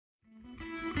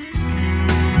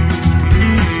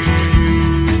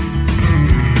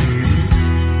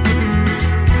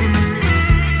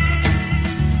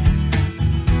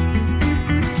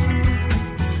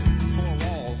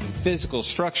physical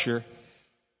structure,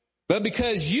 but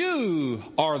because you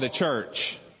are the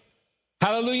church.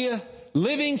 Hallelujah.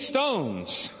 Living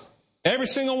stones. Every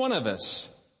single one of us.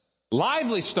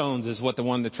 Lively stones is what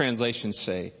the translations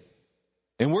say.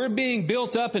 And we're being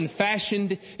built up and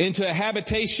fashioned into a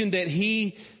habitation that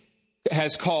He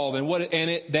has called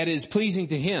that is pleasing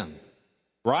to Him.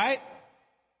 Right?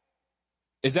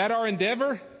 Is that our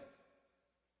endeavor?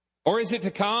 Or is it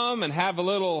to come and have a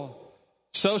little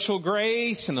social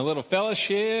grace and a little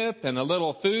fellowship and a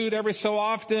little food every so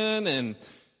often and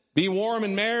be warm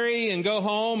and merry and go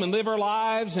home and live our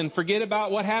lives and forget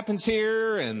about what happens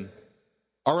here and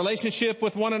our relationship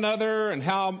with one another and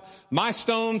how my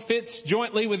stone fits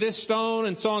jointly with this stone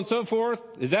and so on and so forth?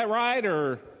 Is that right?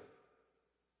 Or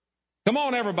come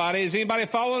on, everybody. Is anybody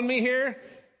following me here?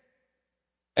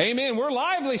 Amen. We're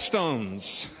lively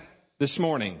stones this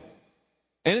morning.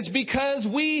 And it's because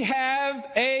we have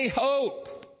a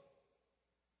hope.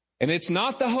 And it's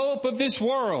not the hope of this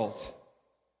world.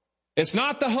 It's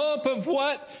not the hope of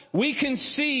what we can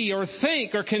see or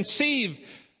think or conceive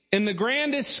in the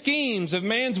grandest schemes of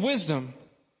man's wisdom.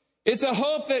 It's a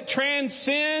hope that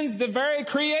transcends the very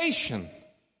creation.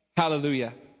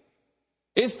 Hallelujah.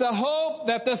 It's the hope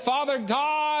that the Father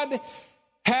God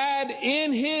had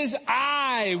in His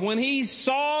eye when He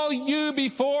saw you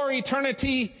before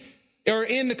eternity, or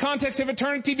in the context of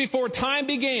eternity before time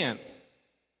began.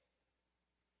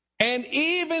 And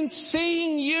even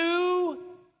seeing you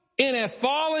in a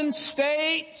fallen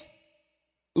state,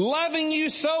 loving you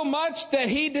so much that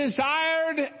He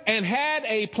desired and had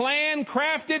a plan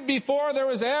crafted before there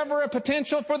was ever a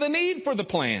potential for the need for the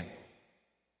plan.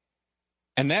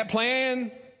 And that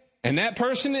plan and that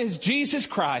person is Jesus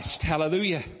Christ.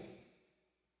 Hallelujah.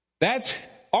 That's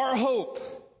our hope.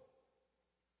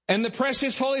 And the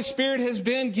precious Holy Spirit has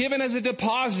been given as a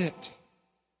deposit.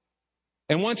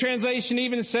 And one translation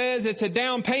even says it's a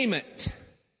down payment.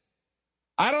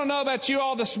 I don't know about you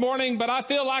all this morning, but I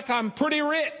feel like I'm pretty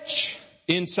rich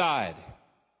inside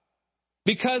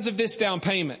because of this down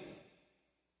payment.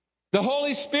 The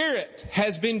Holy Spirit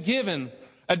has been given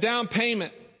a down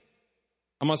payment.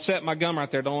 I'm going to set my gum right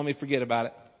there. Don't let me forget about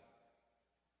it.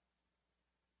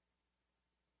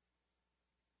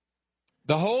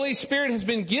 The Holy Spirit has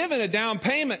been given a down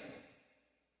payment.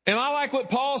 And I like what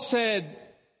Paul said.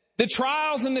 The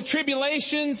trials and the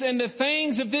tribulations and the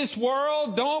things of this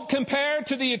world don't compare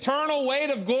to the eternal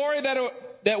weight of glory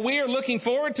that we are looking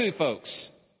forward to,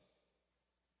 folks.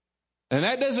 And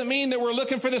that doesn't mean that we're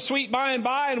looking for the sweet by and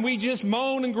by and we just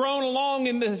moan and groan along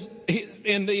in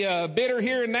the bitter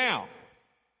here and now.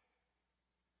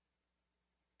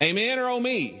 Amen or oh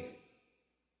me?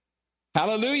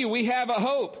 Hallelujah, we have a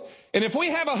hope. And if we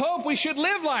have a hope, we should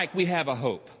live like we have a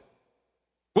hope.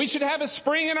 We should have a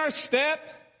spring in our step.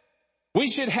 We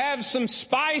should have some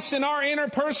spice in our inner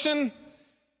person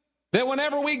that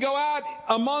whenever we go out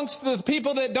amongst the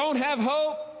people that don't have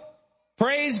hope,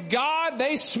 praise God,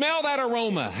 they smell that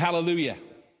aroma. Hallelujah.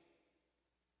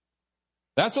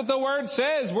 That's what the word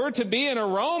says. We're to be an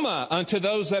aroma unto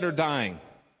those that are dying.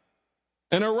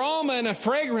 An aroma and a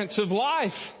fragrance of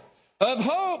life, of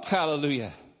hope.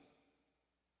 Hallelujah.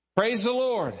 Praise the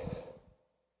Lord.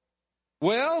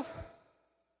 Well,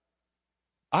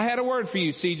 I had a word for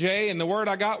you, CJ, and the word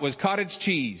I got was cottage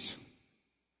cheese.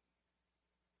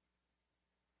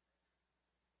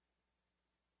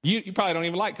 You probably don't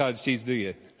even like cottage cheese, do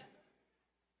you?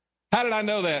 How did I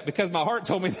know that? Because my heart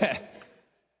told me that.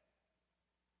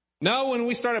 No, when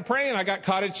we started praying, I got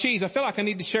cottage cheese. I feel like I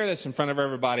need to share this in front of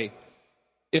everybody.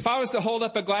 If I was to hold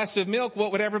up a glass of milk,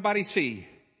 what would everybody see?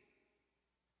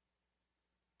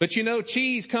 But you know,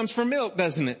 cheese comes from milk,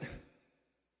 doesn't it?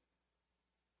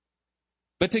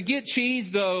 But to get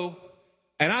cheese, though,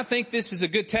 and I think this is a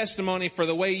good testimony for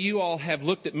the way you all have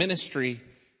looked at ministry,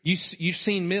 you've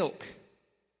seen milk.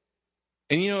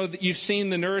 And you know, you've seen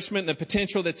the nourishment and the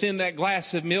potential that's in that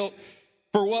glass of milk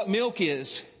for what milk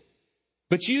is.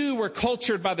 But you were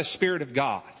cultured by the Spirit of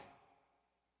God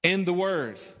and the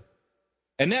Word.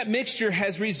 And that mixture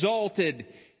has resulted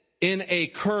in a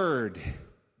curd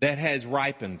that has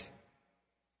ripened.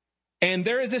 And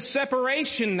there is a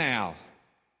separation now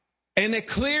and a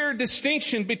clear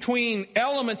distinction between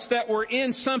elements that were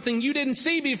in something you didn't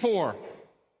see before.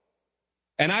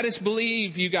 And I just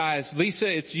believe you guys,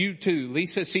 Lisa, it's you too,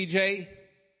 Lisa, CJ,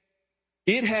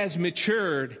 it has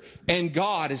matured and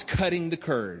God is cutting the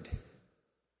curd.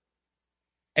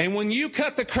 And when you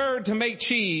cut the curd to make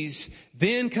cheese,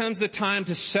 then comes the time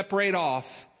to separate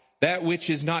off that which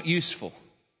is not useful.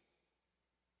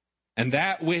 And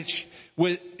that which,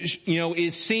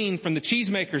 is seen from the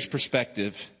cheesemaker's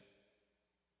perspective.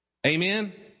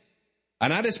 Amen?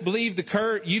 And I just believe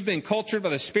you've been cultured by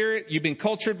the Spirit. You've been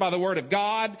cultured by the Word of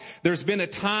God. There's been a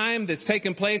time that's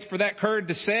taken place for that curd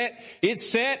to set. It's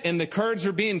set and the curds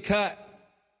are being cut.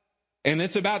 And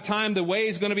it's about time the whey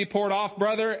is going to be poured off,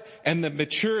 brother, and the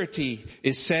maturity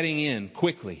is setting in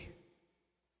quickly.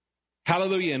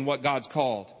 Hallelujah in what God's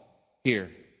called here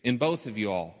in both of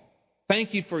you all.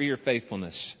 Thank you for your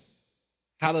faithfulness.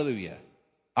 Hallelujah.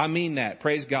 I mean that.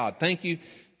 Praise God. Thank you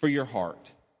for your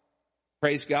heart.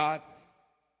 Praise God.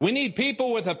 We need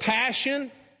people with a passion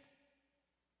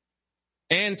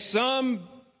and some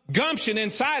gumption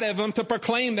inside of them to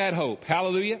proclaim that hope.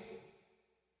 Hallelujah.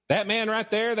 That man right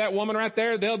there, that woman right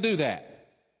there, they'll do that.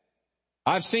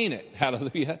 I've seen it.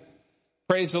 Hallelujah.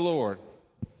 Praise the Lord.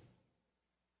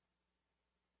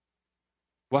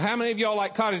 Well, how many of y'all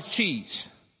like cottage cheese?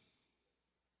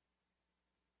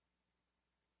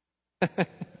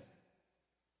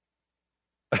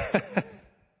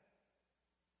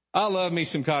 I love me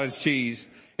some cottage cheese.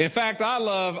 In fact, I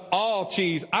love all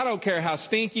cheese. I don't care how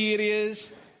stinky it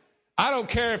is. I don't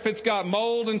care if it's got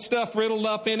mold and stuff riddled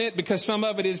up in it, because some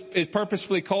of it is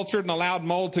purposefully cultured and allowed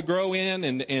mold to grow in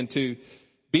and to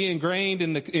be ingrained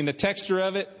in the texture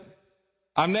of it.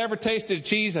 I've never tasted a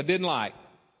cheese I didn't like.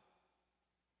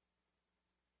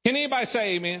 Can anybody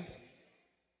say amen?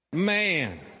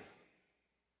 Man.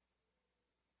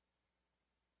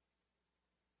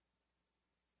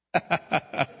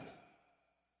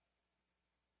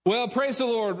 Well, praise the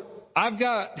Lord. I've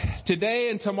got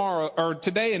today and tomorrow, or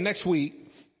today and next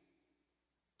week,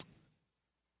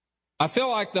 I feel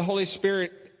like the Holy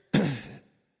Spirit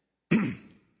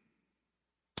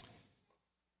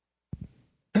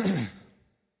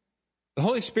the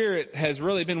Holy Spirit has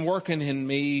really been working in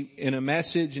me in a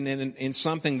message and in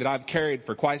something that I've carried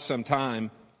for quite some time.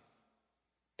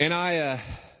 And and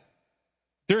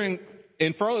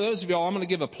for all those of y'all, I'm going to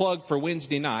give a plug for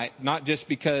Wednesday night, not just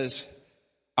because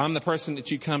I'm the person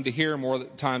that you come to hear more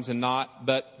times than not,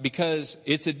 but because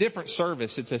it's a different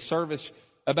service. It's a service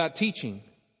about teaching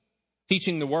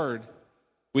the Word.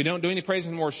 We don't do any praise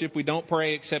and worship. We don't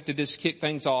pray except to just kick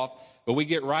things off, but we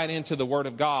get right into the Word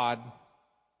of God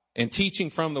and teaching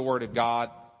from the Word of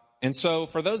God. And so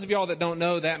for those of y'all that don't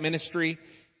know that ministry,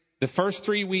 the first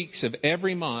 3 weeks of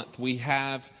every month, we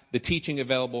have the teaching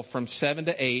available from 7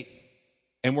 to 8,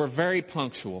 and we're very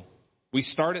punctual. We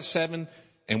start at 7,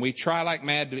 and we try like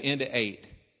mad to end at 8.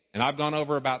 And I've gone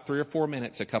over about 3 or 4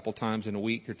 minutes a couple times in a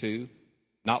week or two.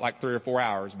 Not like 3 or 4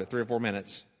 hours, but 3 or 4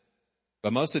 minutes.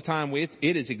 But most of the time, it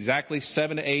is exactly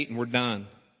 7 to 8, and we're done.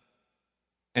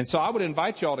 And so I would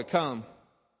invite y'all to come.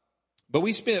 But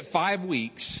we spent 5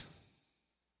 weeks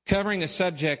covering a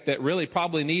subject that really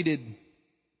probably needed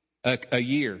a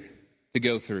year to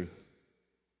go through.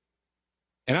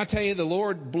 And I tell you, the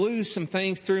Lord blew some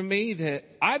things through me that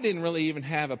I didn't really even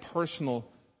have a personal,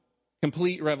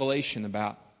 complete revelation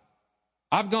about.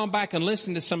 I've gone back and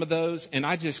listened to some of those, and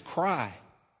I just cry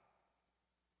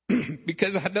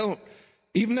because I don't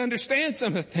even understand some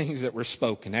of the things that were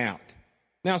spoken out.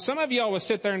 Now, some of y'all will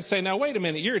sit there and say, now, wait a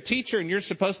minute, you're a teacher and you're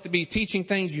supposed to be teaching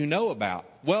things you know about.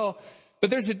 Well, but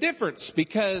there's a difference,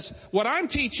 because what I'm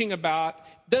teaching about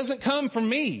doesn't come from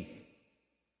me.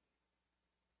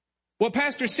 What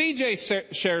Pastor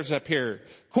CJ shares up here,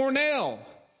 Cornell,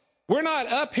 we're not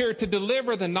up here to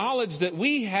deliver the knowledge that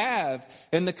we have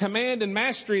and the command and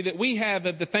mastery that we have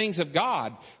of the things of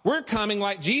God. We're coming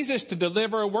like Jesus to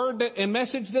deliver a word and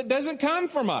message that doesn't come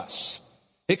from us.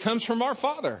 It comes from our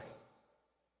Father.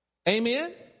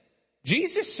 Amen?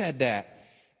 Jesus said that.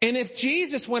 And if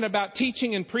Jesus went about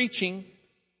teaching and preaching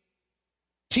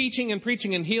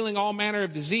and healing all manner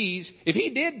of disease, if he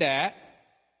did that,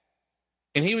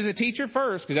 and he was a teacher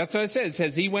first, because that's what it says. It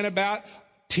says he went about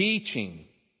teaching.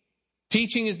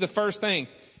 Teaching is the first thing.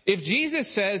 If Jesus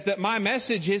says that my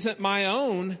message isn't my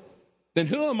own, then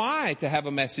who am I to have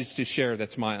a message to share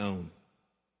that's my own?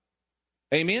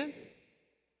 Amen?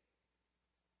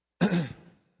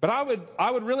 But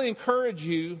I would really encourage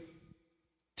you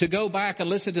to go back and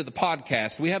listen to the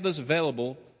podcast. We have those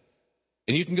available,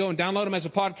 and you can go and download them as a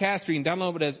podcast, or you can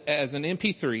download it as an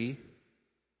MP3.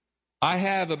 I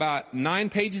have about 9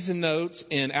 pages of notes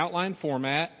in outline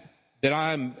format that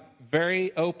I'm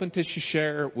very open to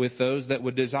share with those that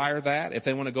would desire that, if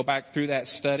they want to go back through that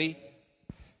study.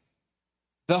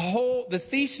 The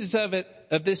thesis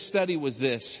of this study was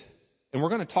this, and we're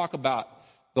going to talk about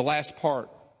the last part.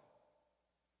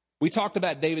 We talked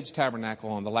about David's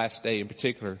tabernacle on the last day in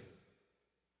particular.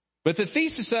 But the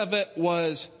thesis of it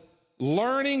was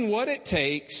learning what it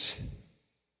takes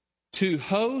to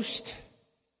host,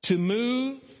 to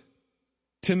move,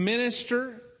 to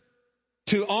minister,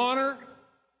 to honor,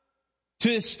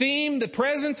 to esteem the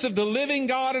presence of the living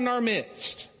God in our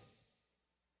midst.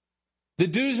 The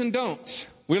do's and don'ts.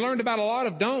 We learned about a lot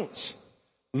of don'ts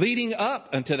leading up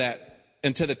unto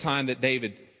the time that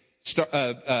David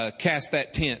cast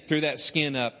that tent, threw that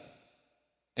skin up,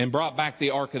 and brought back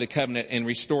the Ark of the Covenant and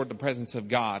restored the presence of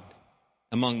God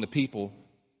among the people.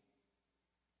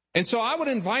 And so I would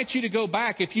invite you to go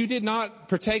back. If you did not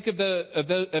partake of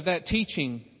that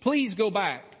teaching, please go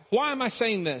back. Why am I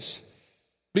saying this?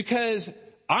 Because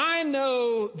I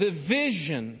know the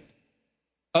vision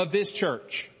of this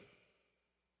church.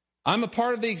 I'm a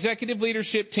part of the executive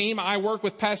leadership team. I work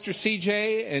with Pastor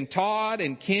CJ and Todd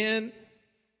and Ken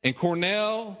and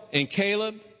Cornell and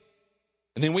Caleb.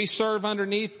 And then we serve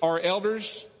underneath our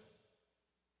elders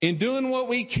in doing what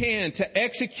we can to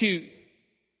execute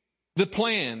the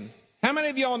plan. How many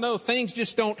of y'all know things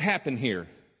just don't happen here?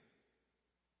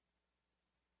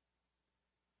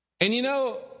 And you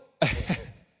know,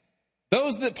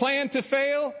 those that plan to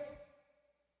fail,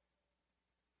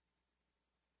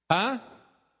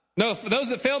 no, for those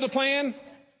that fail to plan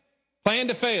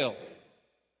to fail.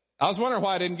 I was wondering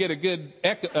why I didn't get a good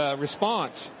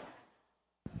response.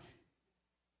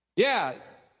 Yeah,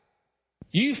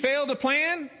 you fail to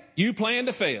plan, you plan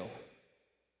to fail.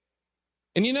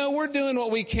 And you know, we're doing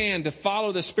what we can to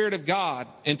follow the Spirit of God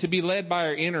and to be led by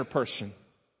our inner person.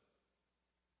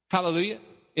 Hallelujah.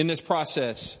 In this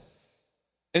process.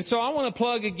 And so I want to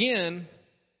plug again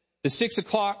the 6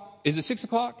 o'clock, is it 6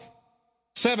 o'clock?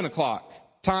 7 o'clock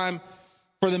time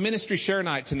for the ministry share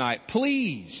night tonight.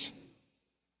 Please.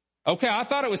 Okay, I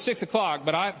thought it was 6 o'clock,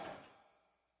 but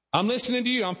I'm listening to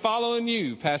you. I'm following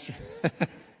you, Pastor.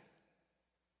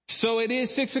 So it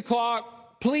is 6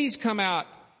 o'clock. Please come out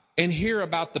and hear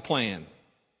about the plan,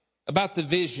 about the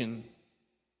vision.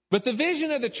 But the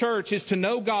vision of the church is to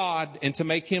know God and to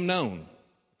make Him known.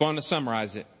 I'm going to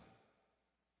summarize it.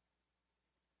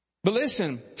 But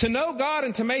listen, to know God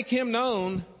and to make Him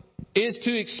known is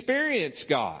to experience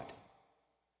God.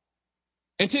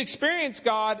 And to experience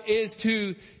God is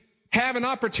to have an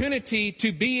opportunity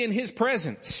to be in His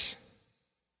presence.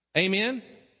 Amen?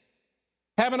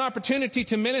 Have an opportunity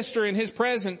to minister in His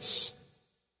presence.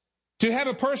 To have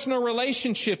a personal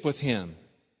relationship with Him.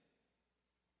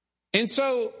 And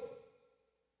so,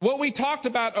 what we talked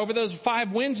about over those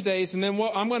 5 Wednesdays, and then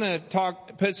what I'm going to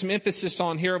put some emphasis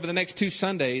on here over the next 2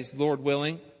 Sundays, Lord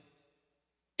willing,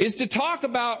 is to talk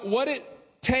about what it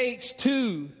takes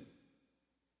to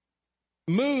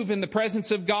move in the presence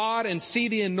of God and see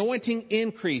the anointing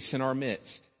increase in our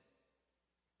midst.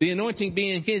 The anointing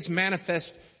being His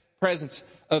manifest presence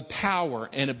of power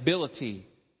and ability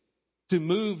to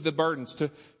move the burdens,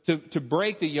 to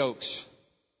break the yokes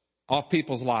off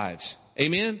people's lives.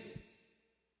 Amen?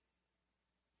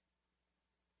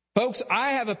 Folks,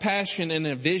 I have a passion and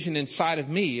a vision inside of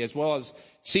me as well as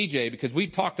CJ because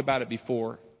we've talked about it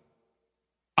before.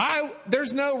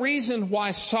 There's no reason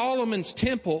why Solomon's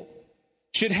temple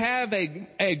should have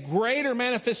a greater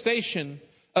manifestation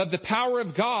of the power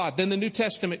of God than the New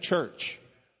Testament church.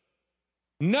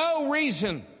 No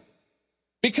reason.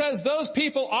 Because those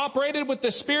people operated with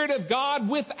the Spirit of God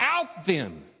without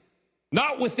them,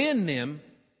 not within them.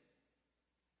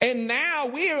 And now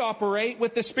we operate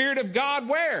with the Spirit of God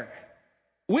where?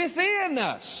 Within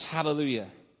us. Hallelujah.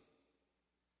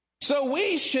 So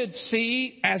we should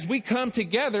see, as we come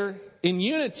together in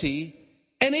unity,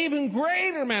 an even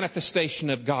greater manifestation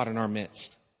of God in our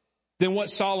midst than what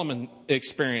Solomon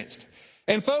experienced.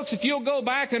 And folks, if you'll go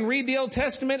back and read the Old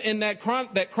Testament and that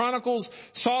chronicles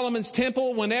Solomon's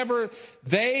temple, whenever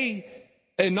they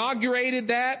inaugurated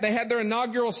that, they had their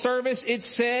inaugural service, it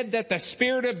said that the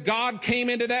Spirit of God came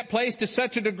into that place to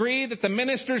such a degree that the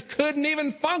ministers couldn't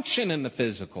even function in the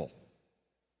physical.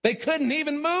 They couldn't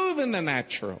even move in the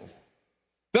natural.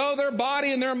 Though their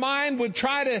body and their mind would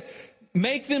try to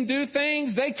make them do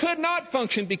things, they could not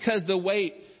function because the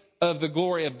weight of the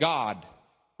glory of God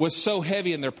was so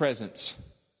heavy in their presence.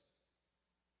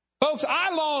 Folks,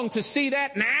 I long to see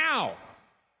that now.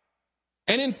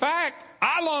 And in fact,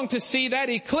 I long to see that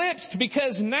eclipsed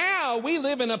because now we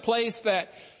live in a place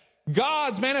that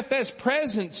God's manifest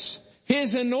presence,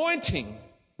 His anointing,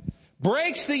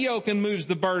 breaks the yoke and moves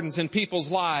the burdens in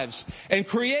people's lives and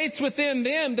creates within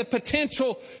them the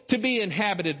potential to be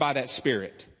inhabited by that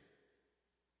Spirit.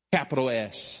 Capital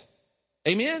S.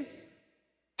 Amen?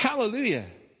 Hallelujah.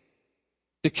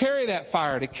 To carry that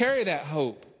fire, to carry that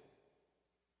hope.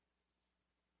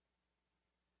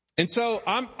 And so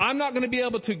I'm not going to be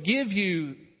able to give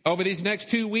you over these next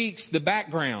 2 weeks the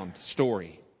background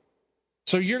story.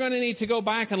 So you're going to need to go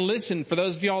back and listen. For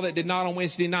those of y'all that did not on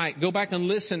Wednesday night, go back and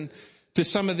listen to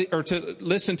to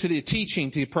listen to the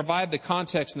teaching, to provide the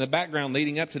context and the background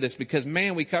leading up to this, because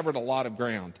man, we covered a lot of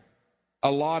ground.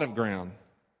 A lot of ground.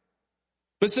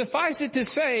 But suffice it to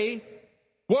say,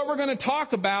 what we're going to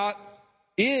talk about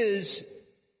is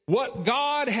what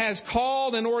God has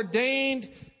called and ordained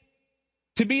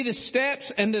to be the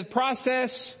steps and the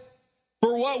process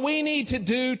for what we need to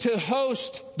do to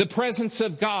host the presence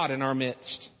of God in our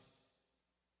midst.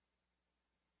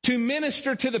 To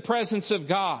minister to the presence of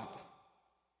God.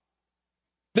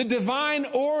 The divine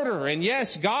order. And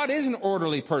yes, God is an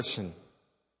orderly person.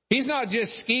 He's not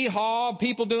just ski-haw,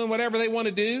 people doing whatever they want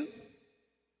to do.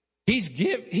 He's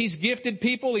gifted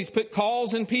people. He's put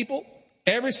calls in people.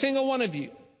 Every single one of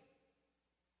you.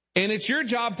 And it's your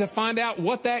job to find out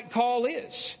what that call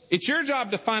is. It's your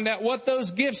job to find out what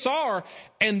those gifts are.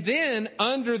 And then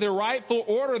under the rightful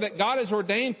order that God has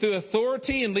ordained through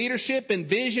authority and leadership and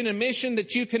vision and mission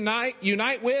that you can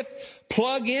unite with,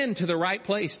 plug into the right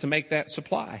place to make that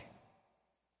supply.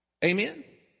 Amen?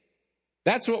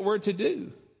 That's what we're to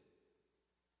do.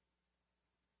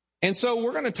 And so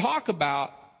we're going to talk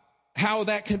about how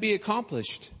that can be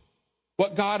accomplished.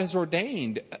 What God has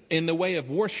ordained in the way of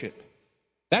worship.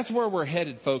 That's where we're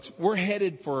headed, folks. We're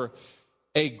headed for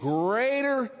a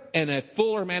greater and a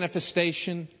fuller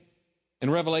manifestation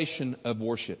and revelation of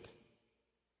worship.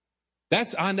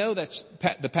 I know that's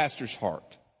the pastor's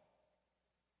heart.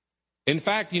 In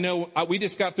fact, we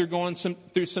just got through going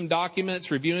through some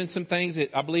documents, reviewing some things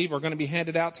that I believe are going to be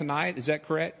handed out tonight. Is that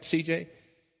correct, CJ?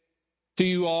 To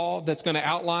you all, that's going to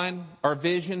outline our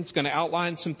vision. It's going to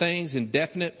outline some things in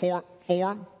definite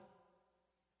form.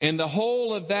 And the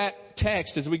whole of that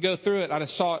text, as we go through it, I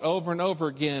just saw it over and over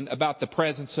again about the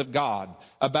presence of God,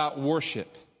 about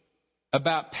worship,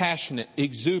 about passionate,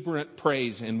 exuberant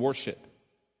praise and worship.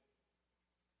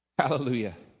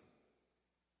 Hallelujah.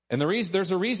 And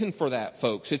there's a reason for that,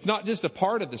 folks. It's not just a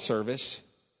part of the service.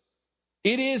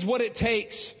 It is what it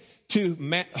takes to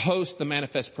host the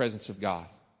manifest presence of God.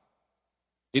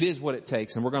 It is what it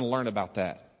takes, and we're going to learn about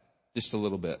that just a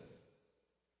little bit.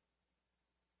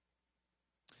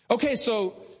 Okay,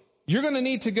 so you're going to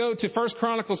need to go to 1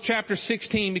 Chronicles chapter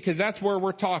 16 because that's where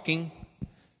we're talking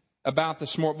about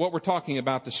what we're talking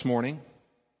about this morning.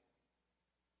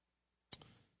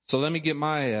 So let me get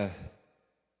my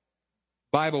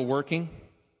Bible working.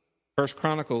 1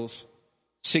 Chronicles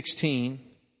 16.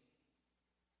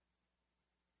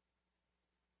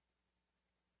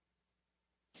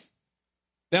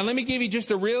 Now, let me give you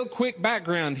just a real quick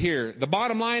background here. The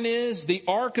bottom line is the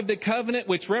Ark of the Covenant,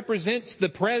 which represents the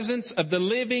presence of the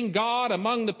living God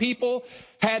among the people,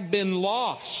 had been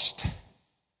lost.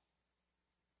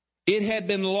 It had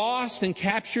been lost and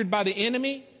captured by the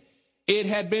enemy. It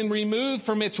had been removed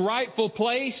from its rightful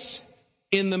place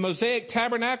in the Mosaic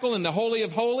Tabernacle in the Holy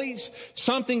of Holies,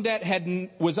 something that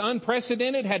was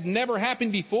unprecedented, had never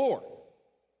happened before.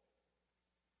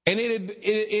 And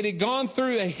it had gone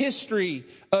through a history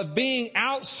of being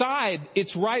outside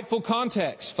its rightful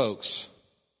context, folks.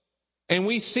 And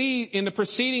we see in the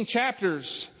preceding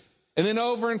chapters, and then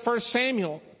over in 1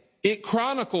 Samuel, it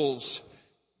chronicles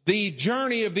the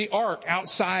journey of the ark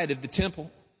outside of the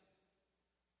temple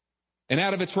and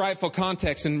out of its rightful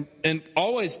context. And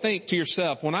always think to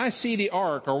yourself, when I see the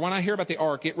ark or when I hear about the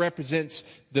ark, it represents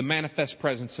the manifest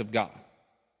presence of God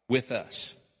with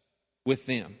us, with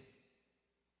them.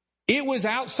 It was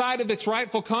outside of its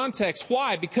rightful context.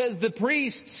 Why? Because the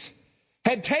priests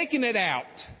had taken it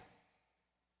out.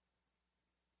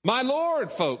 My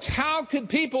Lord, folks, how could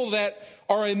people that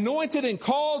are anointed and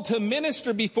called to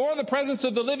minister before the presence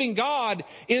of the living God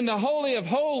in the Holy of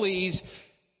Holies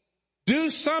do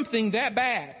something that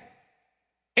bad,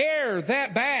 err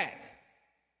that bad,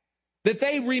 that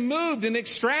they removed and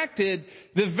extracted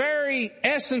the very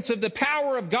essence of the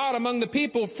power of God among the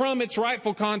people from its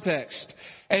rightful context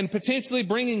and potentially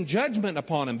bringing judgment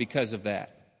upon them because of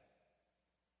that?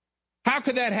 How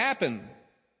could that happen?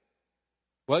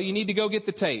 Well, you need to go get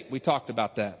the tape. We talked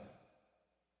about that.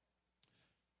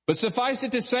 But suffice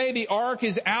it to say, the ark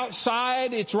is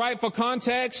outside its rightful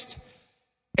context,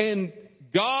 and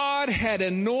God had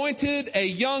anointed a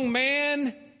young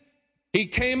man. He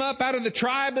came up out of the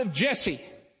tribe of Jesse,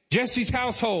 Jesse's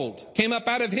household, came up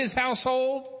out of his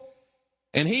household.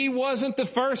 And he wasn't the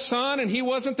first son, and he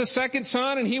wasn't the second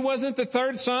son, and he wasn't the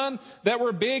third son that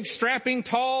were big, strapping,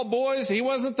 tall boys. He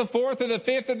wasn't the fourth or the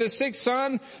fifth or the sixth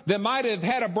son that might have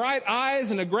had a bright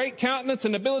eyes and a great countenance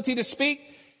and ability to speak.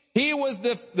 He was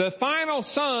the final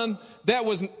son that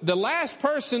was the last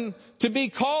person to be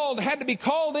called, had to be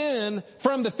called in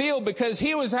from the field because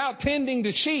he was out tending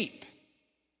to sheep.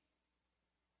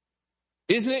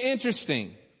 Isn't it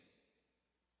interesting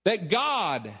that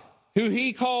God who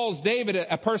he calls David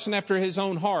a person after his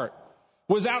own heart,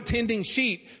 was out tending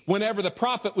sheep whenever the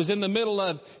prophet was in the middle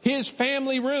of his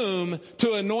family room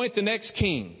to anoint the next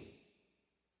king.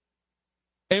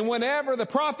 And whenever the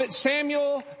prophet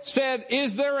Samuel said,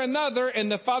 "Is there another?"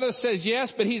 and the father says,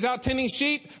 "Yes, but he's out tending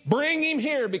sheep," bring him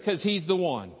here because he's the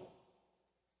one.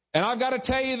 And I've got to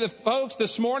tell you, the folks,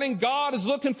 this morning, God is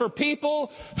looking for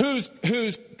people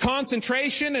whose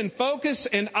concentration and focus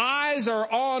and eyes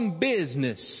are on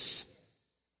business,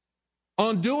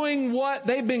 on doing what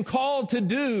they've been called to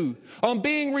do, on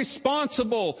being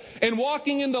responsible and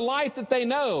walking in the light that they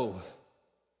know.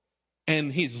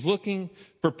 And he's looking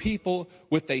for people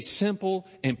with a simple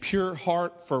and pure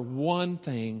heart for one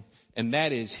thing, and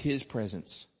that is his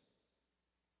presence.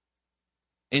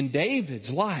 And David's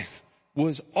life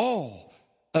was all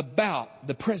about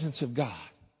the presence of God.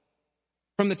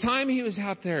 From the time he was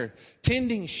out there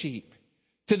tending sheep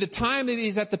to the time that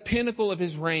he's at the pinnacle of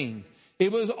his reign,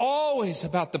 it was always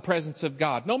about the presence of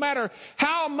God. No matter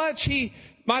how much he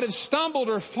might have stumbled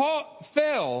or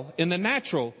fell in the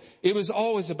natural, it was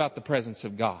always about the presence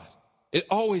of God. It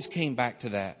always came back to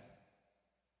that.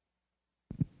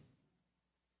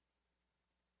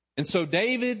 And so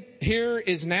David here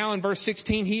is now in verse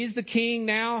 16. He is the king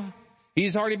now.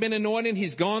 He's already been anointed.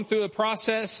 He's gone through a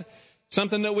process,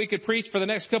 something that we could preach for the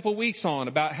next couple of weeks on,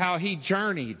 about how he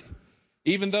journeyed.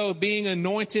 Even though being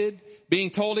anointed, being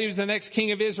told he was the next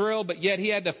king of Israel, but yet he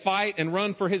had to fight and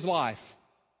run for his life.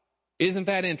 Isn't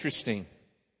that interesting?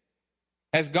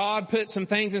 Has God put some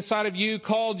things inside of you,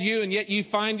 called you, and yet you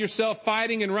find yourself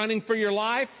fighting and running for your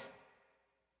life?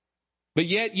 But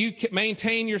yet you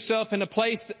maintain yourself in a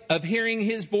place of hearing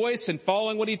his voice and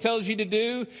following what he tells you to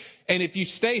do. And if you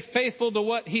stay faithful to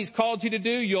what he's called you to do,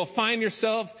 you'll find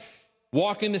yourself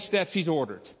walking the steps he's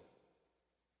ordered.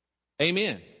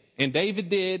 Amen. And David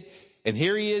did. And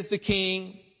here he is, the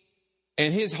king.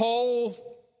 And his whole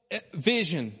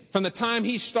vision from the time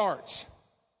he starts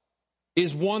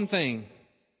is one thing.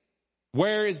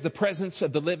 Where is the presence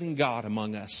of the living God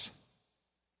among us?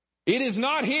 It is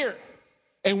not here.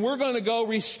 And we're going to go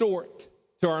restore it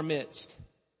to our midst.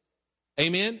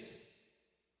 Amen.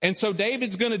 And so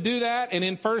David's going to do that. And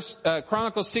in First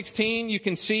Chronicles 16, you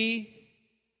can see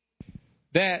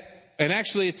that, and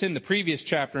actually it's in the previous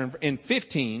chapter in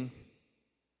 15,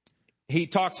 he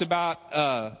talks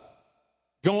about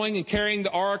going and carrying the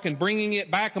ark and bringing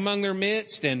it back among their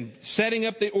midst and setting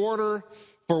up the order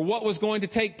for what was going to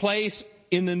take place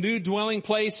in the new dwelling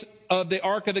place of the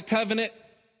Ark of the Covenant,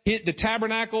 the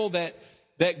tabernacle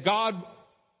that God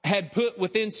had put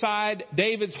within inside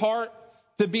David's heart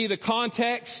to be the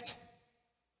context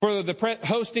for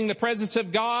hosting the presence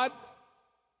of God,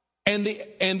 and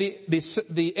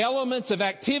the elements of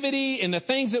activity and the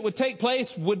things that would take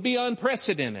place would be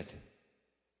unprecedented.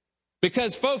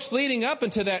 Because folks, leading up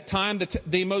into that time,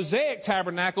 the Mosaic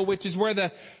tabernacle, which is where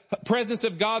the presence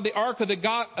of God, the ark of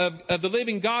the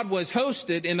living God was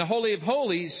hosted in the Holy of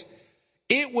Holies,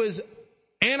 it was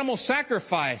animal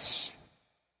sacrifice.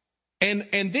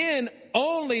 And then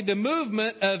only the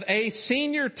movement of a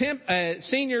senior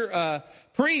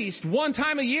priest one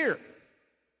time a year,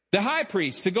 the high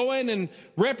priest, to go in and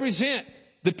represent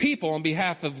the people on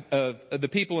behalf of the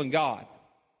people and God,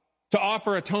 to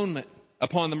offer atonement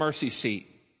upon the mercy seat.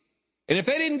 And if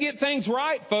they didn't get things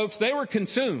right, folks, they were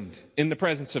consumed in the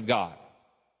presence of God.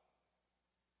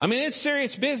 I mean, it's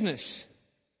serious business.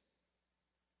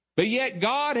 But yet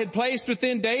God had placed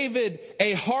within David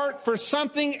a heart for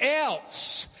something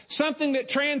else, something that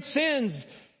transcends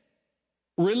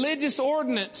religious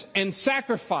ordinance and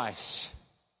sacrifice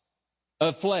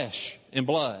of flesh and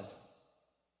blood.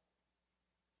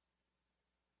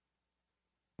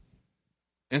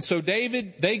 And so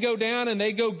David, they go down and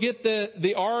they go get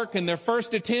the ark, and their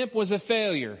first attempt was a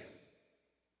failure.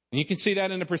 And you can see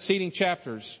that in the preceding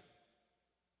chapters.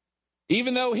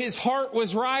 Even though his heart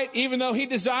was right, even though he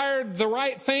desired the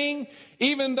right thing,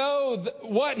 even though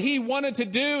what he wanted to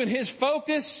do and his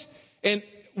focus and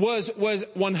was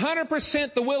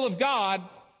 100% the will of God,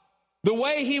 the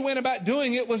way he went about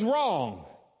doing it was wrong.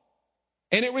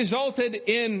 And it resulted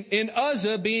in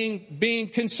Uzzah being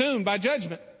consumed by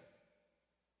judgment.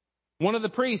 One of the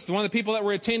priests, one of the people that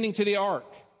were attending to the ark,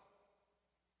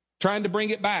 trying to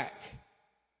bring it back.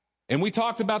 And we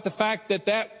talked about the fact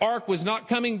that ark was not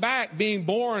coming back, being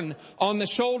borne on the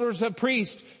shoulders of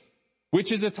priests,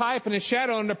 which is a type and a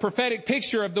shadow and a prophetic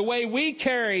picture of the way we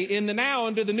carry in the now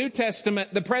under the New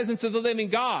Testament the presence of the living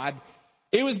God.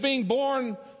 It was being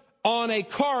borne on a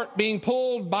cart being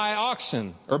pulled by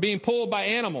oxen or being pulled by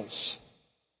animals.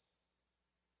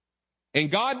 And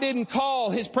God didn't call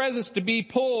his presence to be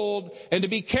pulled and to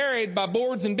be carried by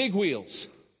boards and big wheels.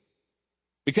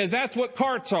 Because that's what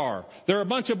carts are. They're a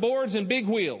bunch of boards and big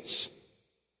wheels.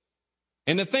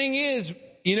 And the thing is,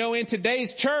 in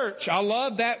today's church, I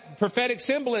love that prophetic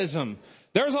symbolism.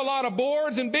 There's a lot of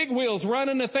boards and big wheels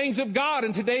running the things of God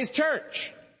in today's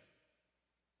church.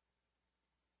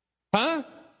 Huh?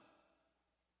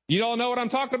 You all know what I'm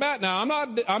talking about? Now,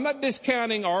 I'm not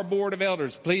discounting our board of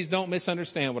elders. Please don't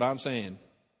misunderstand what I'm saying.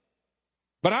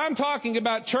 But I'm talking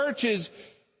about churches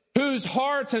whose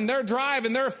hearts and their drive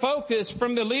and their focus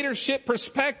from the leadership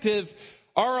perspective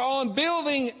are on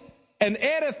building an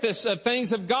edifice of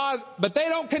things of God, but they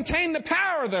don't contain the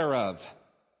power thereof.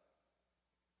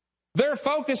 Their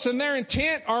focus and their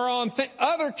intent are on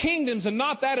other kingdoms and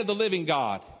not that of the living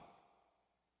God.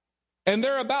 And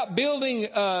they're about building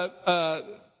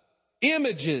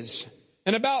images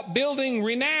and about building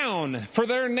renown for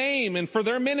their name and for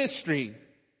their ministry.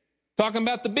 Talking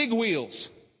about the big wheels.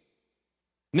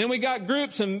 And then we got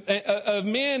groups of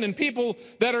men and people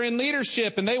that are in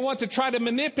leadership, and they want to try to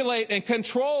manipulate and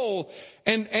control.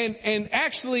 And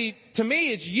actually, to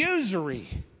me, it's usury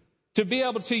to be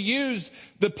able to use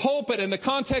the pulpit and the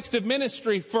context of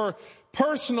ministry for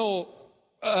personal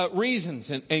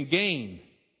reasons and gain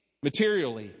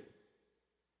materially.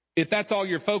 If that's all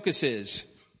your focus is.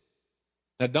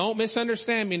 Now, don't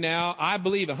misunderstand me now. I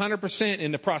believe 100%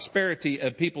 in the prosperity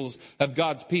of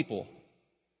God's people.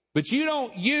 But you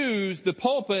don't use the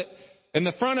pulpit and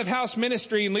the front of house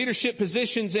ministry and leadership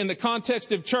positions in the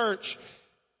context of church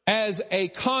as a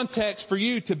context for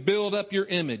you to build up your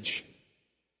image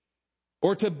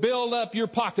or to build up your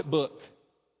pocketbook.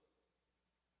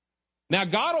 Now,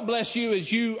 God will bless you as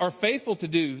you are faithful to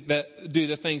do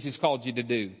the things He's called you to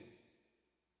do.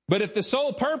 But if the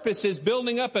sole purpose is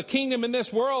building up a kingdom in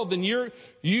this world, then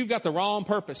you've got the wrong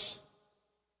purpose.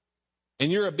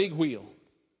 And you're a big wheel.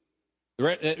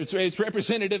 It's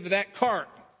representative of that cart.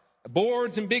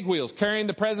 Boards and big wheels carrying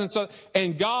the presence of,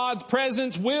 and God's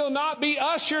presence will not be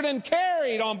ushered and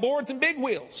carried on boards and big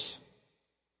wheels.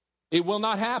 It will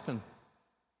not happen.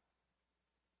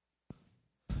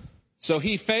 So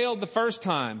he failed the first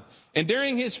time. And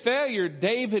during his failure,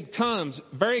 David comes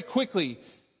very quickly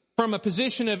from a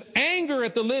position of anger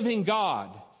at the living God.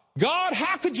 God,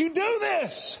 how could you do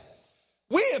this?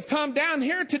 We have come down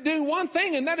here to do one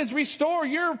thing, and that is restore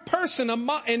your person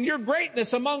and your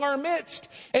greatness among our midst.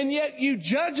 And yet you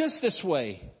judge us this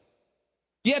way.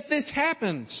 Yet this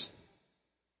happens.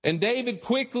 And David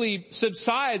quickly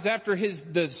subsides after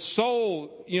the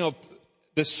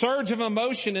surge of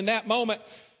emotion in that moment,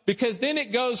 because then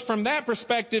it goes from that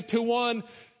perspective to one,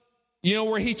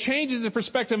 where he changes the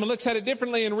perspective and looks at it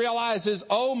differently and realizes,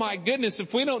 oh my goodness,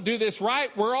 if we don't do this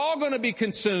right, we're all going to be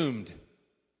consumed.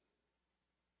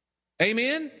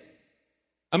 Amen?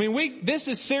 This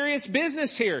is serious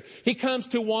business here. He comes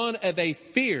to one of a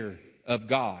fear of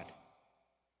God.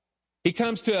 He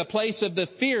comes to a place of the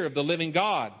fear of the living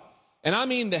God. And I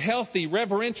mean the healthy,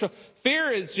 reverential.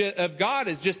 Fear of God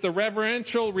is just the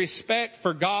reverential respect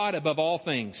for God above all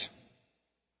things.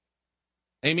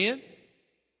 Amen?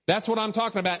 That's what I'm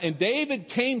talking about. And David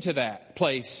came to that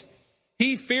place.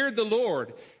 He feared the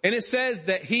Lord. And it says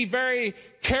that he very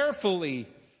carefully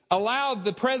allowed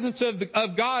the presence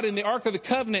of God in the Ark of the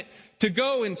Covenant to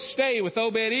go and stay with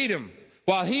Obed-Edom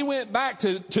while he went back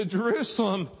to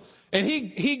Jerusalem, and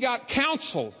he got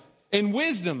counsel and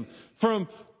wisdom from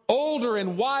older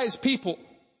and wise people,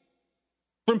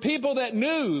 from people that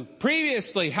knew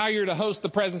previously how you're to host the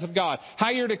presence of God, how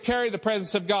you're to carry the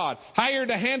presence of God, how you're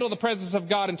to handle the presence of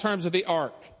God in terms of the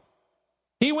ark.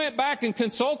 He went back and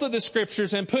consulted the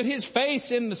scriptures and put his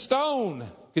face in the stone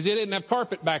because he didn't have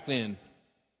carpet back then.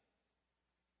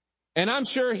 And I'm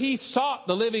sure he sought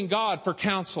the living God for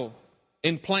counsel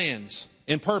and plans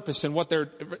and purpose and what they're,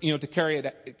 to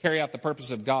carry out the purpose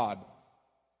of God.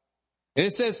 And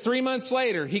it says 3 months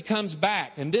later, he comes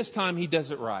back, and this time he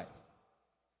does it right.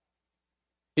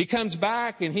 He comes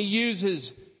back and he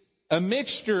uses a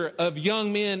mixture of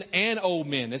young men and old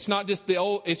men. It's not just the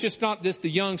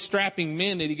young strapping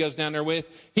men that he goes down there with.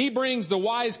 He brings the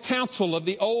wise counsel of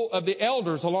the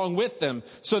elders along with them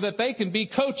so that they can be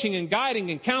coaching and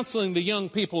guiding and counseling the young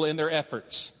people in their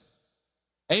efforts.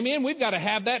 Amen. We've got to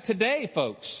have that today,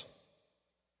 folks.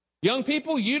 Young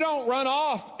people, you don't run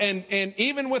off and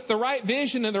even with the right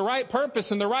vision and the right purpose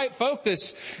and the right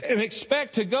focus and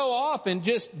expect to go off and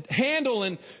just handle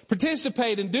and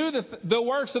participate and do the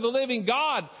works of the living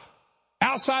God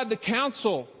outside the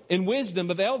counsel and wisdom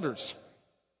of elders.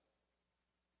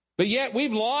 But yet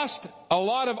we've lost a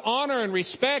lot of honor and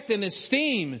respect and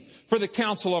esteem for the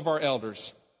counsel of our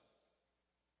elders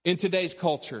in today's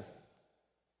culture.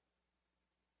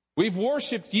 We've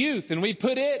worshiped youth, and we've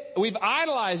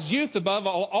idolized youth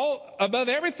above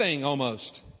everything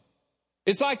almost.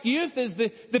 It's like youth is the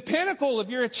pinnacle of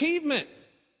your achievement.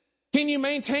 Can you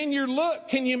maintain your look?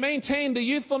 Can you maintain the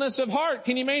youthfulness of heart?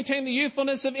 Can you maintain the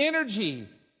youthfulness of energy?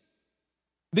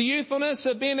 The youthfulness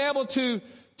of being able to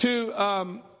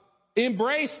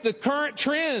embrace the current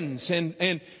trends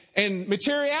and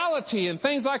materiality and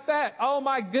things like that. Oh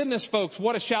my goodness, folks,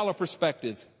 what a shallow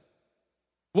perspective.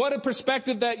 What a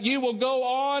perspective that you will go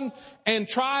on and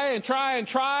try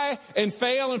and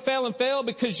fail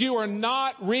because you are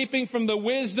not reaping from the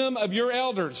wisdom of your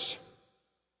elders.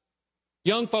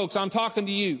 Young folks, I'm talking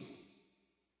to you.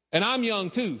 And I'm young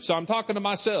too, so I'm talking to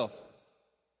myself.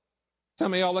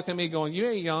 Some of y'all look at me going, you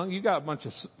ain't young. You got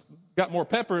got more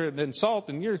pepper than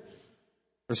salt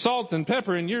or salt and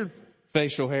pepper in your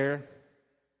facial hair.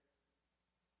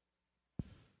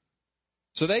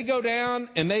 So they go down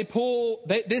and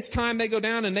this time they go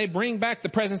down and they bring back the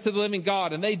presence of the living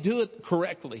God, and they do it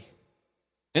correctly.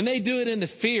 And they do it in the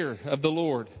fear of the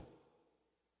Lord.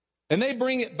 And they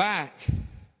bring it back.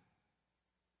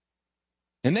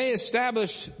 And they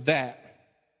establish that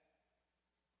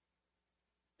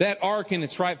ark in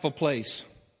its rightful place.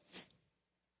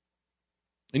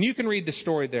 And you can read the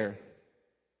story there.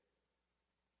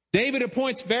 David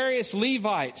appoints various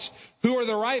Levites who are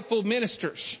the rightful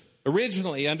ministers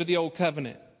originally under the old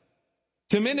covenant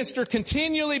to minister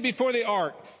continually before the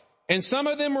ark. And some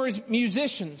of them were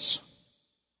musicians.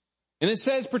 And it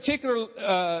says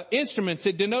particular instruments.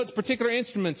 It denotes particular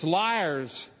instruments,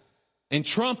 lyres and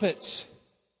trumpets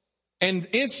and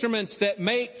instruments that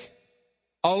make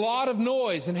a lot of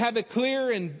noise and have a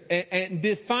clear and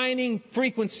defining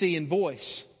frequency and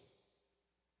voice.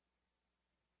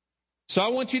 So I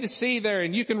want you to see there,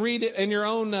 and you can read it in your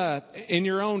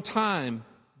own time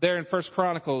there in 1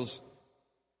 Chronicles,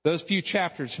 those few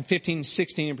chapters from 15 and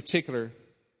 16 in particular,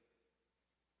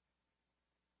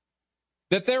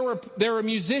 that there were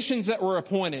musicians that were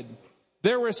appointed.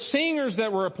 There were singers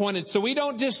that were appointed. So we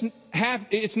don't just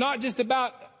it's not just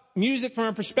about music from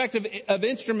a perspective of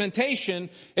instrumentation.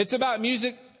 It's about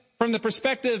music from the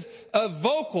perspective of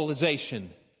vocalization.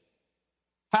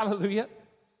 Hallelujah.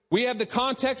 We have the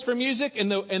context for music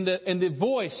and the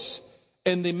voice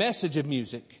and the message of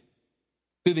music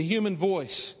through the human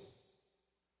voice.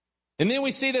 And then we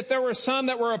see that there were some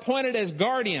that were appointed as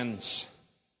guardians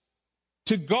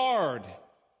to guard.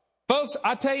 Folks,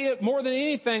 I tell you, more than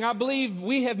anything, I believe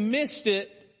we have missed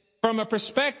it from a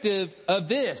perspective of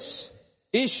this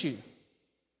issue.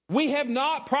 We have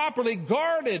not properly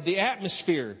guarded the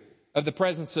atmosphere of the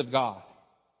presence of God.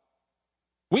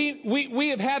 We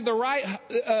have had the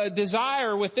right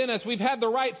desire within us. We've had the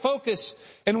right focus,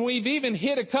 and we've even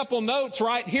hit a couple notes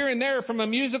right here and there from a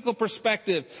musical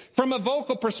perspective, from a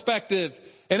vocal perspective.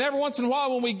 And every once in a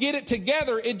while when we get it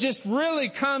together, it just really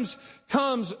comes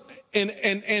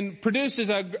and produces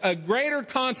a greater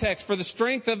context for the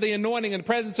strength of the anointing and the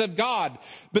presence of God.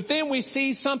 But then we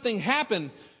see something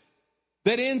happen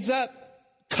that ends up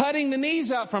cutting the knees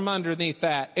out from underneath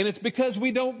that. And it's because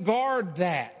we don't guard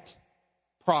that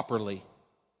properly.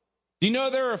 Do you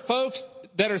know there are folks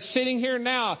that are sitting here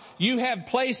now, you have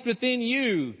placed within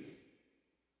you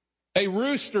a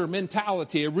rooster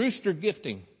mentality, a rooster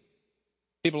gifting.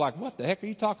 People are like, what the heck are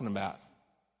you talking about?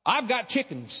 I've got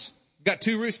chickens. Got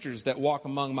 2 roosters that walk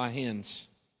among my hens.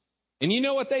 And you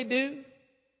know what they do?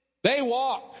 They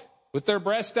walk with their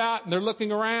breast out and they're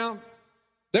looking around.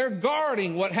 They're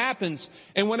guarding what happens.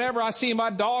 And whenever I see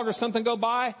my dog or something go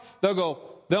by,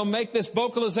 they'll make this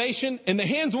vocalization and the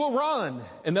hens will run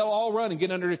and they'll all run and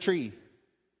get under a tree.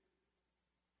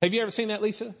 Have you ever seen that,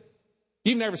 Lisa?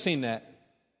 You've never seen that.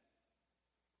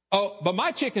 Oh, but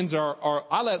my chickens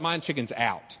I let my chickens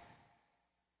out.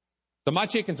 So my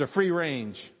chickens are free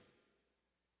range.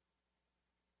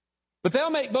 But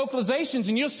they'll make vocalizations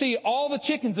and you'll see all the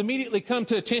chickens immediately come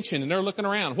to attention and they're looking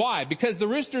around. Why? Because the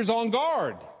rooster's on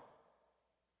guard.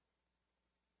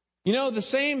 You know, the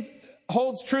same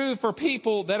holds true for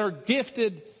people that are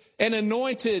gifted and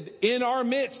anointed in our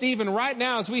midst, even right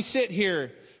now as we sit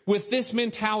here with this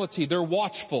mentality. They're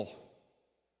watchful.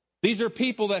 These are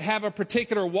people that have a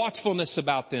particular watchfulness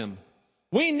about them.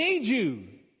 We need you.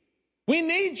 We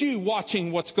need you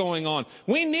watching what's going on.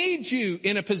 We need you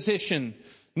in a position,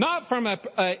 not from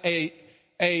we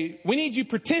need you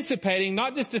participating,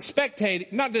 not just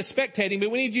spectating,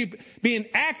 but we need you being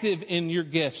active in your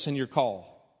gifts and your call.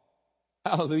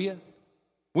 Hallelujah.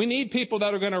 We need people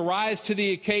that are going to rise to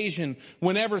the occasion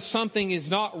whenever something is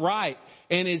not right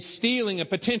and is stealing and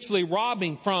potentially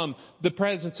robbing from the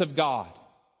presence of God,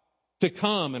 to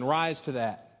come and rise to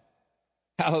that.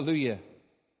 Hallelujah.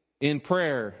 In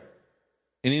prayer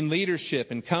and in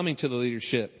leadership and coming to the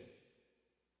leadership.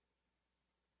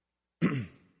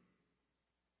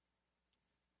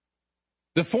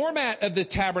 The format of the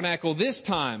tabernacle this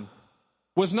time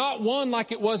was not one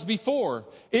like it was before.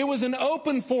 It was an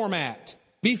open format.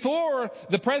 Before,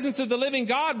 the presence of the living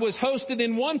God was hosted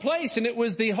in one place, and it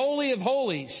was the Holy of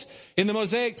Holies in the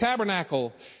Mosaic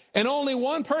Tabernacle. And only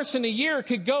one person a year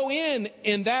could go in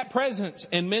that presence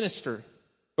and minister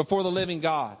before the living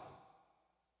God.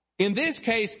 In this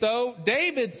case, though,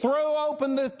 David threw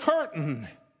open the curtain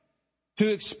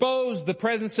to expose the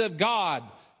presence of God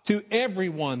to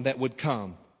everyone that would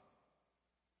come.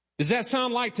 Does that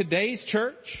sound like today's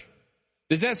church?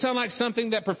 Does that sound like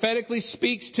something that prophetically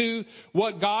speaks to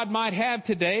what God might have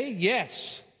today?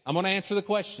 Yes. I'm going to answer the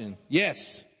question.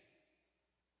 Yes.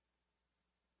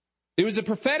 It was a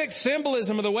prophetic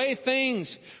symbolism of the way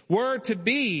things were to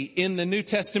be in the New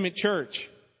Testament church.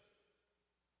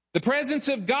 The presence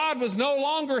of God was no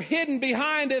longer hidden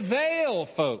behind a veil,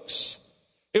 folks.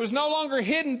 It was no longer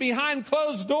hidden behind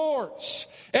closed doors.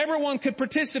 Everyone could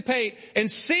participate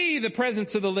and see the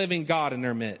presence of the living God in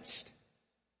their midst.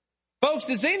 Folks,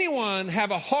 does anyone have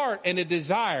a heart and a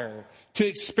desire to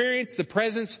experience the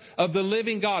presence of the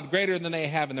living God greater than they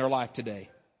have in their life today?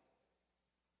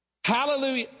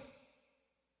 Hallelujah.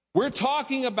 We're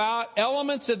talking about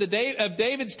elements of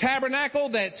David's tabernacle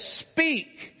that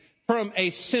speak from a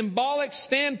symbolic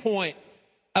standpoint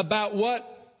about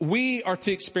what we are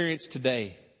to experience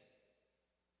today.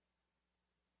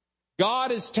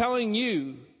 God is telling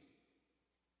you,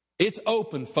 it's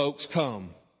open, folks,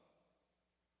 come.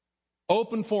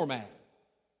 Open format.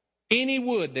 Any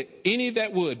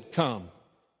that would come.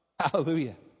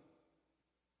 Hallelujah.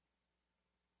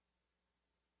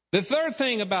 The third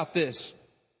thing about this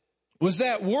was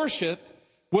that worship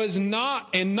was not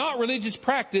religious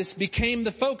practice became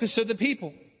the focus of the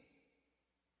people.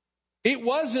 It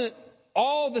wasn't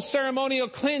all the ceremonial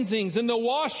cleansings and the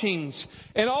washings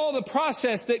and all the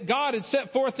process that God had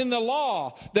set forth in the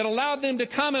law that allowed them to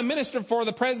come and minister for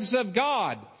the presence of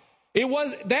God.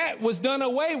 That was done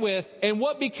away with, and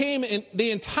what became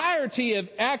the entirety of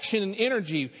action and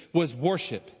energy was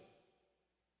worship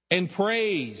and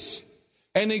praise,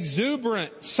 an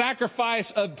exuberant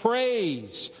sacrifice of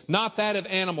praise, not that of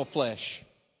animal flesh.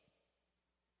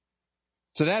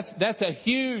 So that's a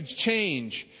huge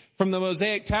change from the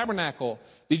Mosaic Tabernacle.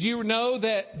 Did you know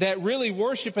that really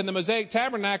worship in the Mosaic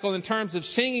Tabernacle in terms of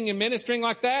singing and ministering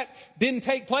like that didn't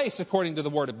take place according to the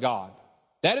Word of God?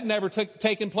 That had never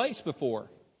taken place before.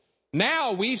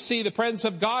 Now we see the presence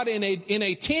of God in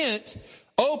a tent,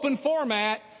 open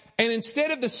format, and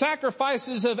instead of the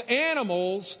sacrifices of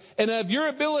animals and of your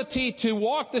ability to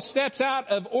walk the steps out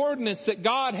of ordinance that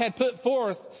God had put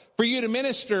forth for you to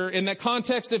minister in the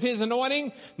context of His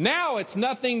anointing, now it's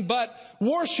nothing but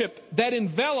worship that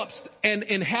envelops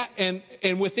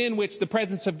and within which the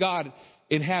presence of God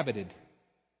inhabited.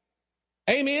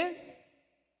 Amen?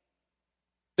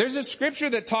 There's a scripture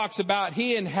that talks about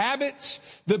He inhabits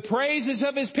the praises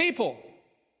of His people.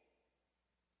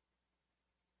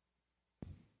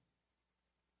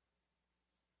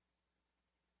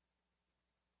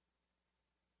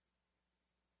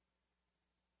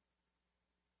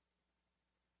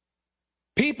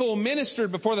 People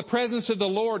ministered before the presence of the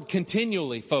Lord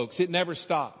continually, folks. It never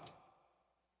stopped.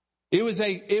 It was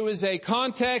a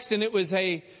context, and it was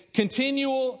a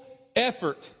continual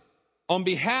effort on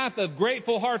behalf of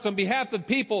grateful hearts, on behalf of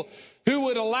people who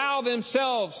would allow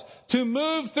themselves to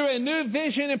move through a new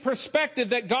vision and perspective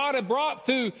that God had brought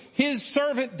through His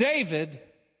servant David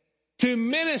to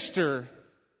minister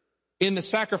in the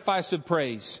sacrifice of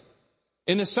praise,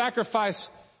 in the sacrifice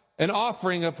and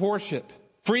offering of worship,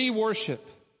 free worship,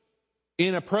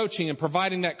 in approaching and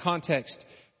providing that context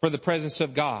for the presence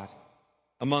of God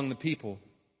among the people.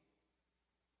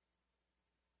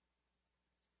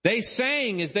 They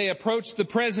sang as they approached the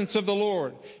presence of the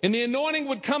Lord, and the anointing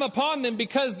would come upon them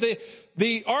because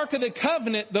the Ark of the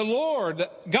Covenant, the Lord,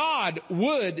 God,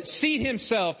 would seat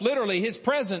Himself, literally His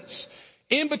presence,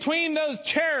 in between those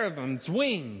cherubim's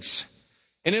wings.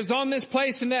 And it was on this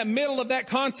place in that middle of that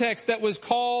context that was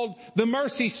called the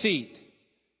mercy seat,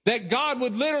 that God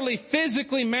would literally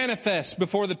physically manifest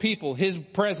before the people, His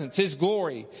presence, His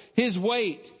glory, His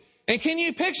weight. And can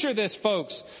you picture this,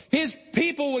 folks? His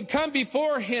people would come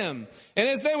before Him, and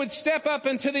as they would step up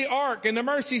into the ark and the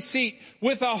mercy seat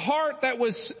with a heart that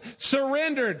was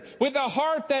surrendered, with a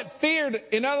heart that feared,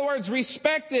 in other words,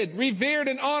 respected, revered,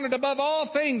 and honored above all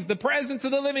things the presence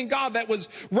of the living God that was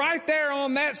right there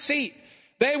on that seat,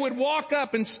 they would walk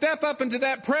up and step up into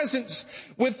that presence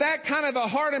with that kind of a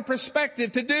heart and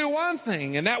perspective to do one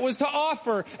thing, and that was to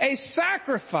offer a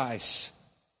sacrifice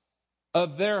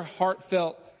of their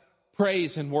heartfelt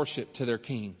praise and worship to their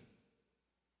King.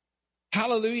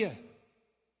 Hallelujah.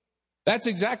 That's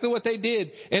exactly what they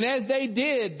did. And as they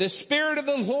did, the Spirit of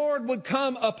the Lord would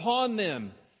come upon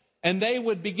them, and they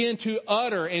would begin to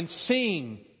utter and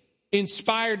sing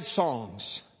inspired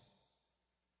songs.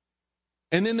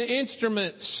 And then the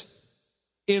instruments,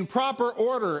 in proper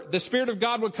order, the Spirit of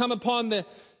God would come upon the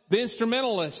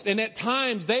instrumentalists, and at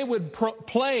times they would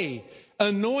play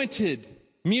anointed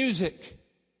music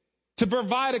to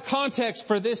provide a context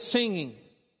for this singing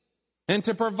and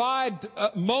to provide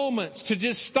moments to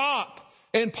just stop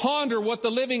and ponder what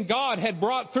the living God had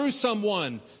brought through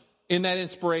someone in that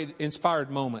inspired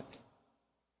moment.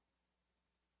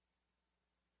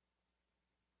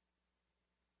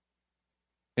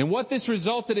 And what this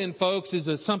resulted in, folks,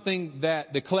 is something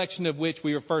that the collection of which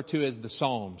we refer to as the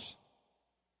Psalms.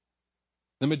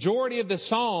 The majority of the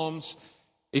Psalms,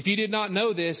 if you did not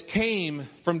know this, came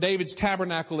from David's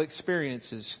tabernacle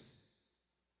experiences.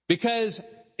 Because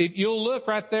if you'll look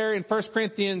right there in 1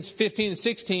 Corinthians 15 and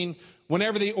 16,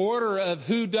 whenever the order of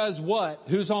who does what,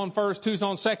 who's on first, who's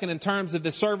on second in terms of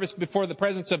the service before the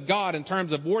presence of God, in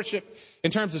terms of worship, in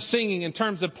terms of singing, in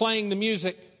terms of playing the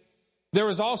music, there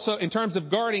was also, in terms of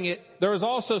guarding it, there was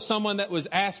also someone that was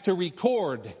asked to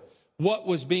record what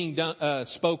was being done,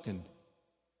 spoken.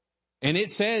 And it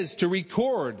says to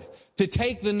record, to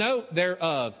take the note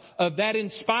thereof, of that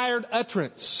inspired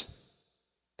utterance.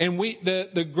 And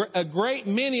a great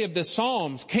many of the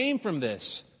Psalms came from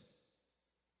this.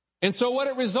 And so what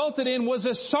it resulted in was a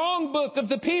songbook of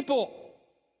the people.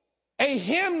 A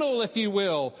hymnal, if you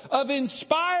will, of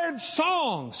inspired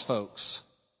songs, folks.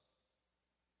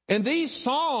 And these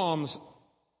Psalms,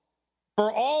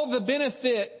 for all the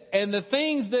benefit and the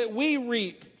things that we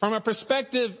reap from a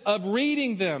perspective of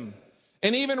reading them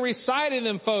and even reciting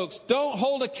them, folks, don't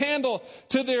hold a candle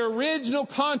to the original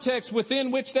context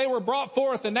within which they were brought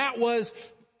forth, and that was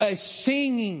a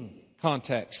singing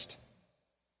context.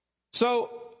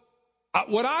 So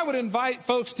what I would invite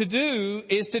folks to do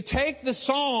is to take the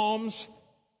Psalms,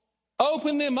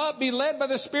 open them up, be led by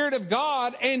the Spirit of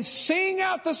God, and sing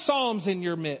out the Psalms in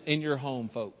your home,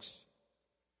 folks.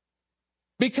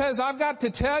 Because I've got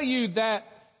to tell you that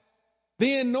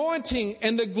the anointing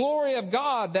and the glory of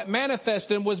God that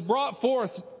manifested and was brought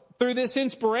forth through this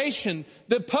inspiration,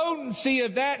 the potency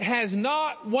of that has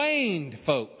not waned,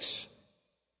 folks.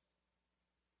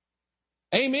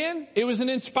 Amen? It was an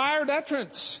inspired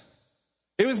utterance.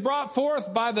 It was brought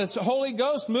forth by the Holy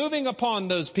Ghost moving upon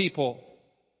those people.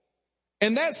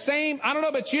 And that same, I don't know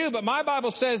about you, but my Bible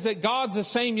says that God's the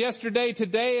same yesterday,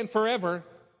 today, and forever.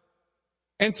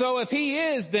 And so if He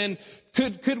is, then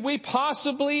could we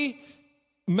possibly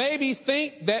maybe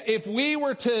think that if we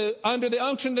were to, under the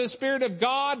unction of the Spirit of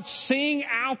God, sing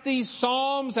out these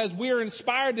Psalms as we are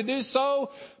inspired to do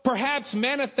so, perhaps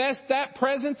manifest that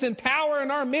presence and power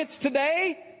in our midst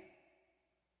today?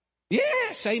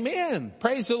 Yes, amen.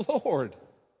 Praise the Lord.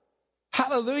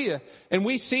 Hallelujah. And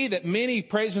we see that many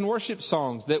praise and worship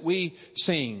songs that we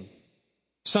sing,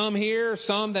 some here,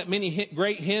 some that many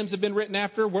great hymns have been written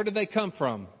after, where did they come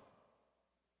from?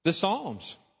 The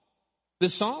Psalms. The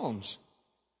Psalms.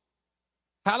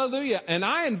 Hallelujah. And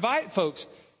I invite folks,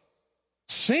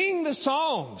 sing the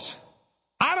Psalms.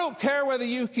 I don't care whether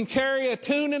you can carry a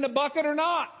tune in a bucket or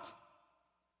not.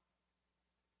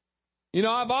 You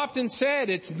know, I've often said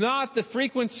it's not the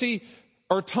frequency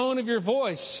or tone of your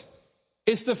voice.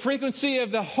 It's the frequency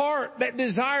of the heart that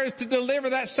desires to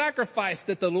deliver that sacrifice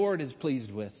that the Lord is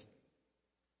pleased with.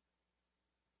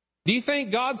 Do you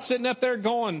think God's sitting up there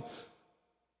going,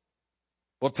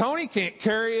 well, Tony can't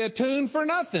carry a tune for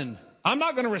nothing. I'm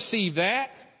not going to receive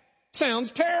that.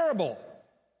 Sounds terrible.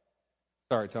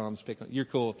 Sorry, Tom, I'm speaking. You're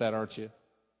cool with that, aren't you?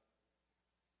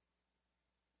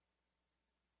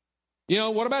 You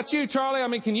know, what about you, Charlie? I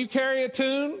mean, can you carry a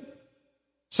tune?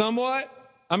 Somewhat?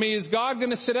 I mean, is God going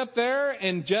to sit up there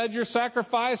and judge your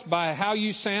sacrifice by how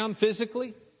you sound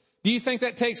physically? Do you think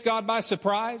that takes God by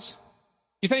surprise?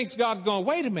 You think God's going,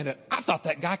 wait a minute, I thought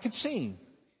that guy could sing.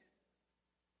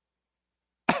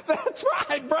 That's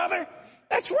right, brother.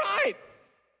 That's right.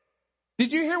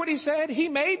 Did you hear what he said? He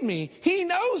made me. He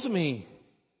knows me.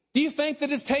 Do you think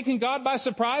that it's taking God by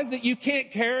surprise that you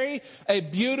can't carry a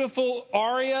beautiful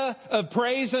aria of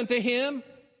praise unto Him?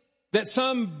 That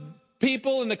some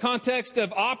people in the context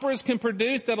of operas can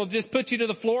produce that'll just put you to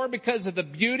the floor because of the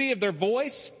beauty of their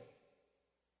voice?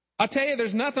 I tell you,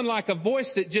 there's nothing like a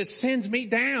voice that just sends me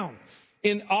down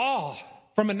in awe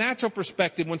from a natural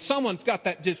perspective when someone's got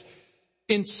that just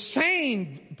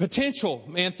insane potential,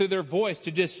 man, through their voice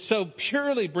to just so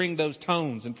purely bring those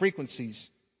tones and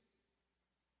frequencies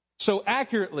so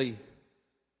accurately.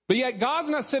 But yet God's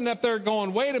not sitting up there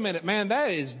going, wait a minute, man,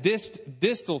 that is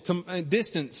dissonance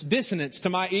to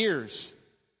my ears.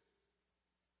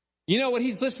 You know what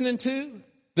he's listening to?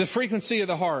 The frequency of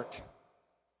the heart.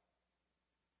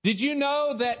 Did you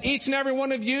know that each and every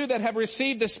one of you that have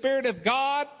received the Spirit of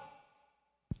God,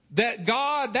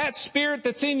 that Spirit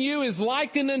that's in you is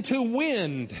likened unto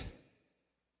wind.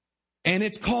 And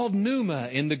it's called pneuma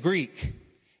in the Greek.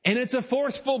 And it's a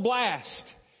forceful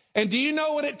blast. And do you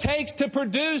know what it takes to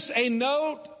produce a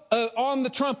note on the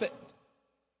trumpet?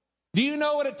 Do you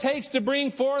know what it takes to bring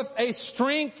forth a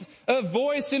strength of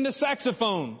voice in the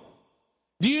saxophone?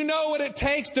 Do you know what it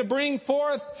takes to bring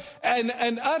forth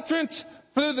an utterance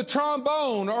through the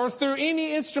trombone or through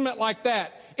any instrument like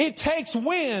that? It takes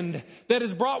wind that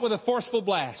is brought with a forceful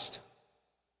blast.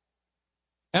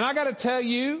 And I got to tell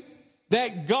you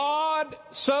that God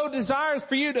so desires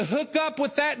for you to hook up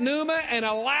with that pneuma and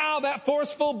allow that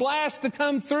forceful blast to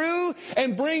come through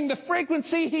and bring the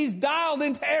frequency He's dialed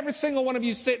into every single one of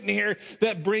you sitting here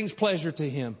that brings pleasure to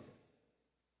Him.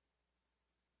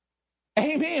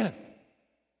 Amen.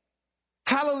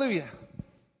 Hallelujah.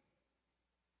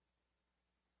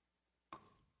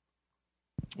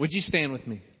 Would you stand with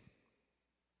me?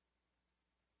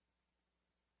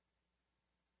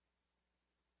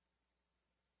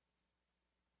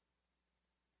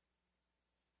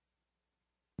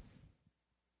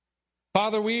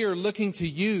 Father, we are looking to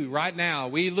you right now.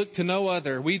 We look to no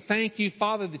other. We thank you,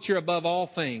 Father, that you're above all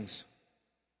things.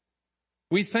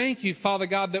 We thank you, Father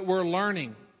God, that we're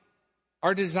learning.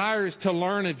 Our desire is to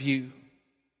learn of you.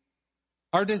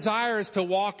 Our desire is to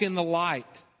walk in the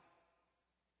light.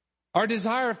 Our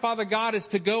desire, Father God, is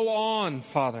to go on,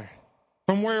 Father,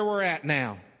 from where we're at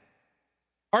now.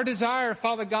 Our desire,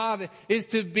 Father God, is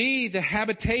to be the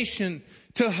habitation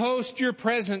to host your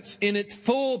presence in its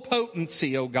full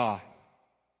potency, O God.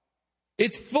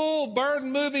 Its full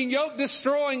burden-moving,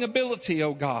 yoke-destroying ability,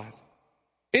 O God.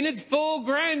 In its full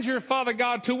grandeur, Father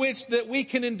God, to which that we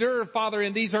can endure, Father,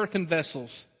 in these earthen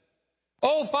vessels.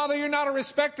 Oh, Father, you're not a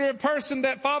respecter of person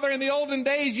that, Father, in the olden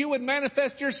days you would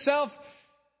manifest yourself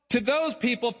to those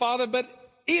people, Father, but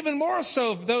even more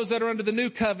so for those that are under the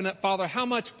new covenant, Father. How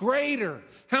much greater,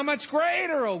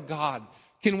 oh God,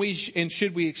 can we and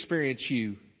should we experience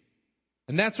you?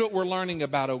 And that's what we're learning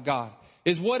about, oh God,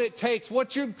 is what it takes,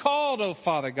 what you've called, oh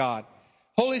Father God.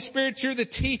 Holy Spirit, you're the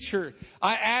teacher.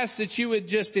 I ask that you would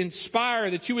just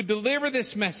inspire, that you would deliver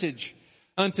this message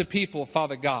unto people,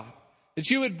 Father God. That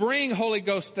you would bring, Holy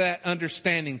Ghost, that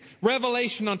understanding,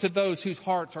 revelation unto those whose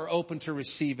hearts are open to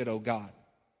receive it, oh God.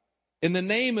 In the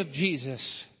name of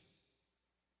Jesus,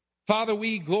 Father,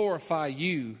 we glorify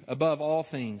you above all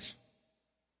things.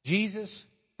 Jesus,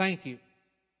 thank you.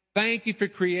 Thank you for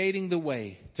creating the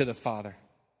way to the Father.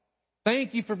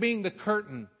 Thank you for being the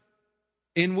curtain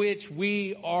in which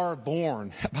we are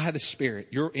born by the Spirit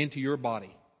into your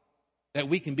body, that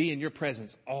we can be in your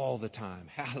presence all the time.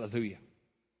 Hallelujah.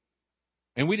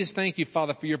 And we just thank you,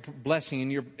 Father, for your blessing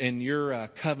and your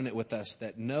covenant with us,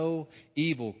 that no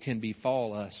evil can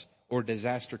befall us or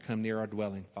disaster come near our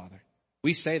dwelling, Father.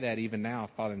 We say that even now,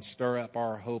 Father, and stir up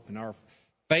our hope and our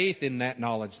faith in that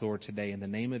knowledge, Lord, today in the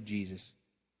name of Jesus.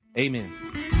 Amen.